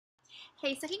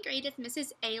Hey, second grade, it's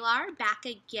Mrs. Alar back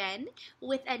again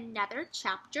with another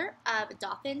chapter of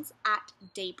Dolphins at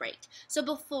Daybreak. So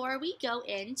before we go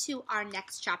into our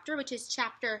next chapter, which is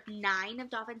chapter 9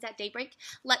 of Dolphins at Daybreak,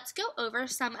 let's go over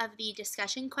some of the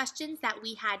discussion questions that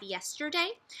we had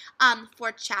yesterday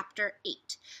for chapter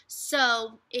 8.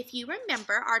 So if you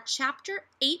remember, our chapter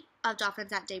 8 of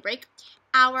Dolphins at Daybreak,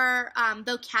 our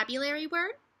vocabulary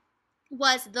word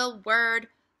was the word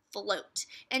float.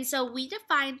 And so we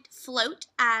defined float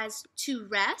as to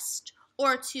rest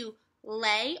or to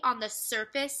lay on the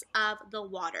surface of the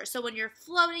water. So when you're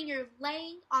floating, you're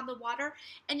laying on the water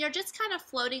and you're just kind of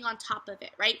floating on top of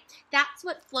it, right? That's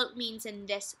what float means in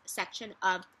this section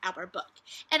of our book.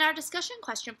 And our discussion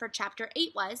question for chapter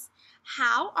 8 was,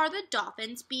 how are the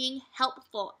dolphins being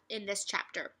helpful in this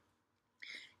chapter?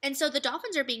 And so the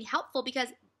dolphins are being helpful because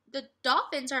the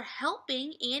dolphins are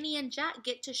helping Annie and Jack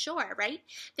get to shore, right?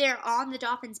 They're on the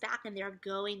dolphins' back and they're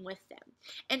going with them.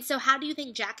 And so how do you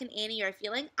think Jack and Annie are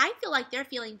feeling? I feel like they're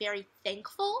feeling very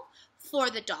thankful for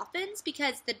the dolphins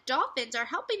because the dolphins are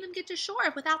helping them get to shore.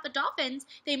 If without the dolphins,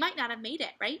 they might not have made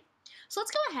it, right? So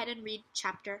let's go ahead and read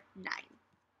chapter 9.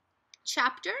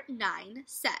 Chapter 9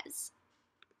 says,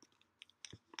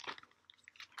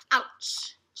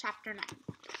 ouch, chapter 9.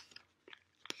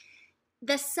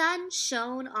 The sun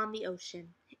shone on the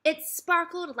ocean. It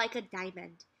sparkled like a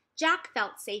diamond. Jack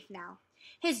felt safe now.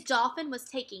 His dolphin was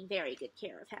taking very good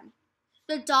care of him.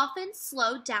 The dolphins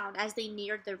slowed down as they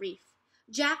neared the reef.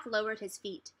 Jack lowered his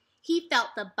feet. He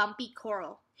felt the bumpy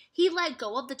coral. He let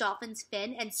go of the dolphin's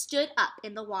fin and stood up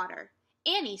in the water.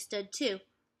 Annie stood too.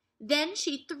 Then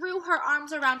she threw her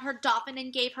arms around her dolphin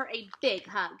and gave her a big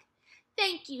hug.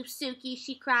 "Thank you, Suki,"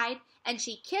 she cried, and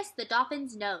she kissed the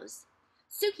dolphin's nose.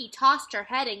 Suki tossed her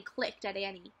head and clicked at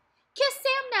Annie. "Kiss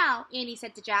Sam now," Annie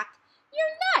said to Jack. "You're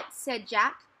nuts," said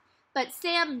Jack. But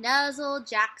Sam nuzzled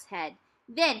Jack's head.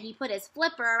 Then he put his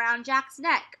flipper around Jack's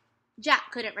neck.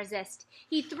 Jack couldn't resist.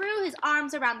 He threw his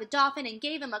arms around the dolphin and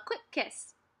gave him a quick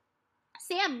kiss.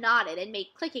 Sam nodded and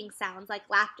made clicking sounds like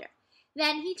laughter.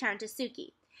 Then he turned to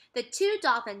Suki. The two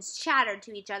dolphins chattered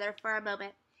to each other for a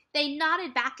moment. They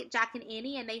nodded back at Jack and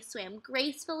Annie and they swam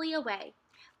gracefully away.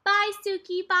 "Bye,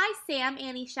 Suki, bye, Sam,"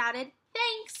 Annie shouted.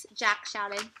 "Thanks," Jack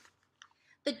shouted.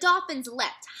 The dolphins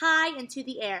leapt high into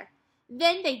the air.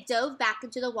 Then they dove back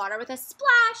into the water with a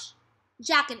splash.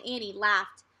 Jack and Annie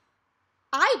laughed.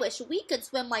 "I wish we could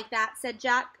swim like that," said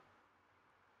Jack.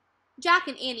 Jack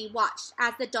and Annie watched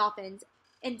as the dolphins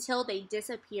until they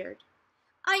disappeared.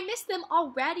 "I miss them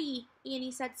already,"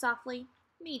 Annie said softly.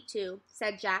 "Me too,"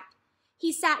 said Jack.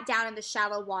 He sat down in the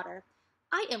shallow water.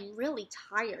 "I am really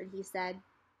tired," he said.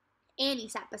 Annie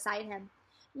sat beside him.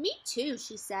 "Me too,"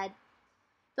 she said.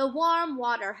 The warm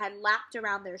water had lapped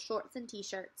around their shorts and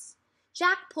t-shirts.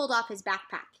 Jack pulled off his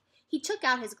backpack. He took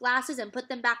out his glasses and put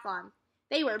them back on.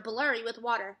 They were blurry with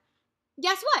water.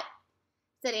 "Guess what?"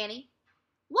 said Annie.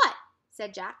 "What?"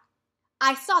 said Jack.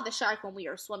 "I saw the shark when we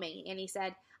were swimming," Annie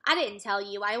said. "I didn't tell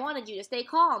you. I wanted you to stay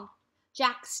calm."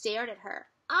 Jack stared at her.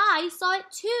 "I saw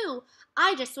it too.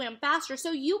 I just swam faster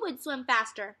so you would swim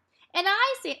faster. And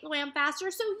I swam faster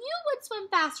so you would swim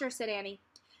faster," said Annie.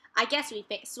 "I guess we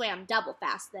swam double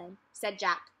fast then," said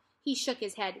Jack. He shook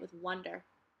his head with wonder.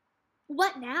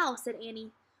 "What now?" said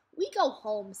Annie. "We go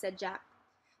home," said Jack.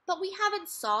 "But we haven't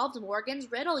solved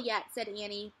Morgan's riddle yet," said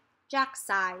Annie. Jack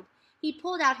sighed. He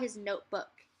pulled out his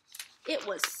notebook. It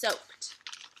was soaked.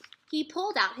 He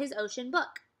pulled out his ocean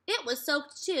book. It was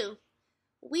soaked too.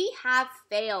 "We have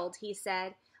failed," he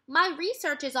said. "My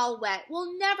research is all wet.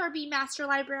 We'll never be master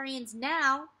librarians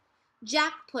now."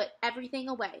 Jack put everything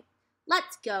away.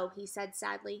 "Let's go," he said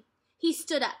sadly. He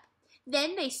stood up.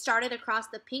 Then they started across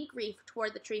the pink reef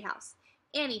toward the treehouse.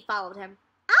 Annie followed him.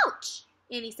 "Ouch!"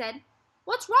 Annie said.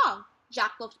 "What's wrong?"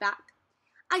 Jack looked back.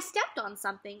 "I stepped on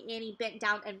something." Annie bent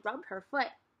down and rubbed her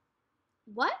foot.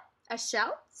 "What? A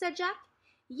shell?" said Jack.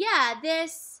 "Yeah,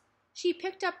 this." She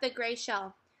picked up the gray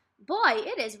shell. "Boy,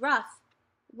 it is rough.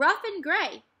 Rough and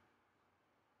gray."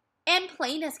 "And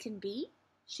plain as can be,"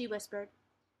 she whispered.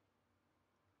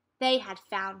 They had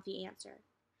found the answer.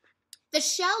 The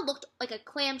shell looked like a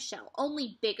clamshell,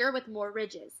 only bigger with more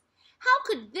ridges. "How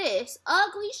could this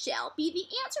ugly shell be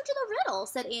the answer to the riddle?"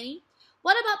 said Annie.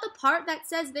 "What about the part that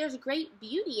says there's great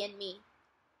beauty in me?"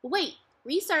 "Wait,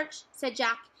 research," said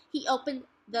Jack. He opened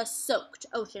the soaked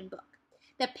ocean book.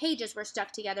 The pages were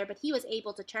stuck together, but he was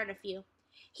able to turn a few.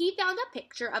 He found a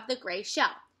picture of the gray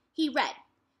shell. He read,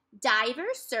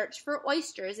 "Divers search for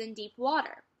oysters in deep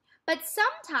water, but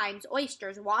sometimes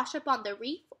oysters wash up on the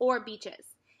reef or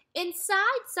beaches.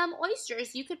 Inside some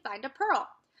oysters you could find a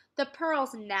pearl. The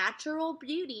pearl's natural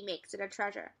beauty makes it a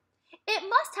treasure. It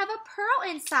must have a pearl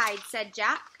inside, said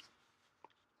Jack.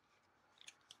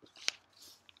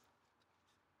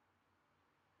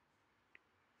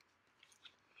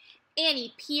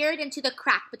 Annie peered into the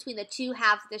crack between the two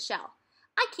halves of the shell.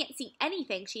 I can't see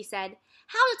anything, she said.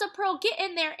 How does a pearl get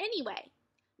in there anyway?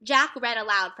 Jack read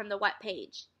aloud from the wet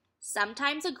page.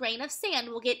 Sometimes a grain of sand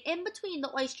will get in between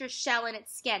the oyster's shell and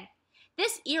its skin.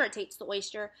 This irritates the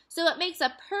oyster, so it makes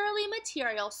a pearly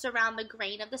material surround the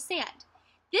grain of the sand.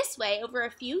 This way, over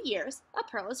a few years, a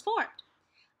pearl is formed.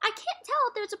 I can't tell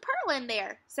if there's a pearl in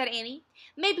there, said Annie.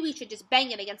 Maybe we should just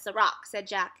bang it against the rock, said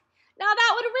Jack. Now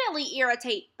that would really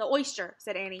irritate the oyster,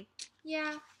 said Annie.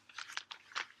 Yeah.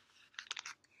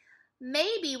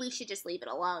 Maybe we should just leave it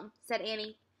alone, said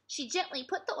Annie. She gently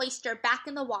put the oyster back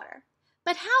in the water.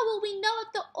 But how will we know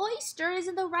if the oyster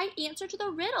isn't the right answer to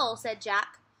the riddle, said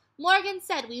Jack. Morgan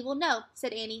said we will know,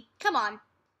 said Annie. Come on.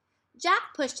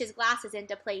 Jack pushed his glasses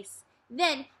into place.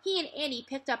 Then he and Annie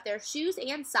picked up their shoes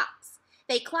and socks.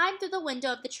 They climbed through the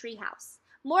window of the treehouse.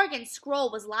 Morgan's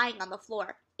scroll was lying on the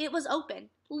floor. It was open.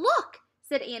 Look,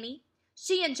 said Annie.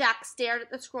 She and Jack stared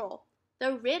at the scroll.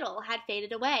 The riddle had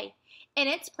faded away. In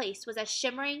its place was a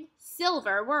shimmering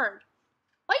silver word.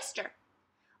 Oyster.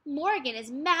 Morgan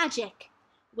is magic,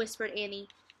 whispered Annie.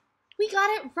 We got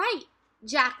it right.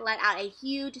 Jack let out a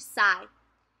huge sigh.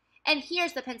 And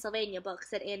here's the Pennsylvania book,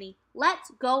 said Annie.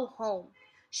 Let's go home.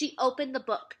 She opened the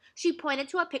book. She pointed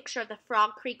to a picture of the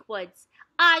Frog Creek woods.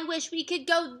 I wish we could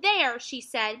go there, she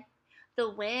said. The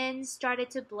wind started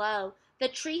to blow. The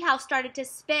treehouse started to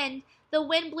spin. The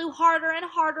wind blew harder and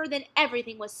harder, then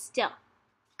everything was still.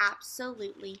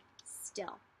 Absolutely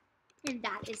still. And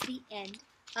that is the end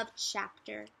of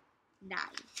chapter 9.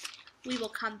 We will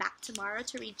come back tomorrow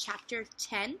to read chapter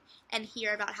 10 and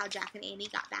hear about how Jack and Annie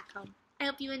got back home. I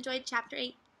hope you enjoyed chapter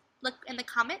 8. Look in the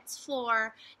comments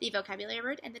for the vocabulary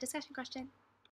word and the discussion question.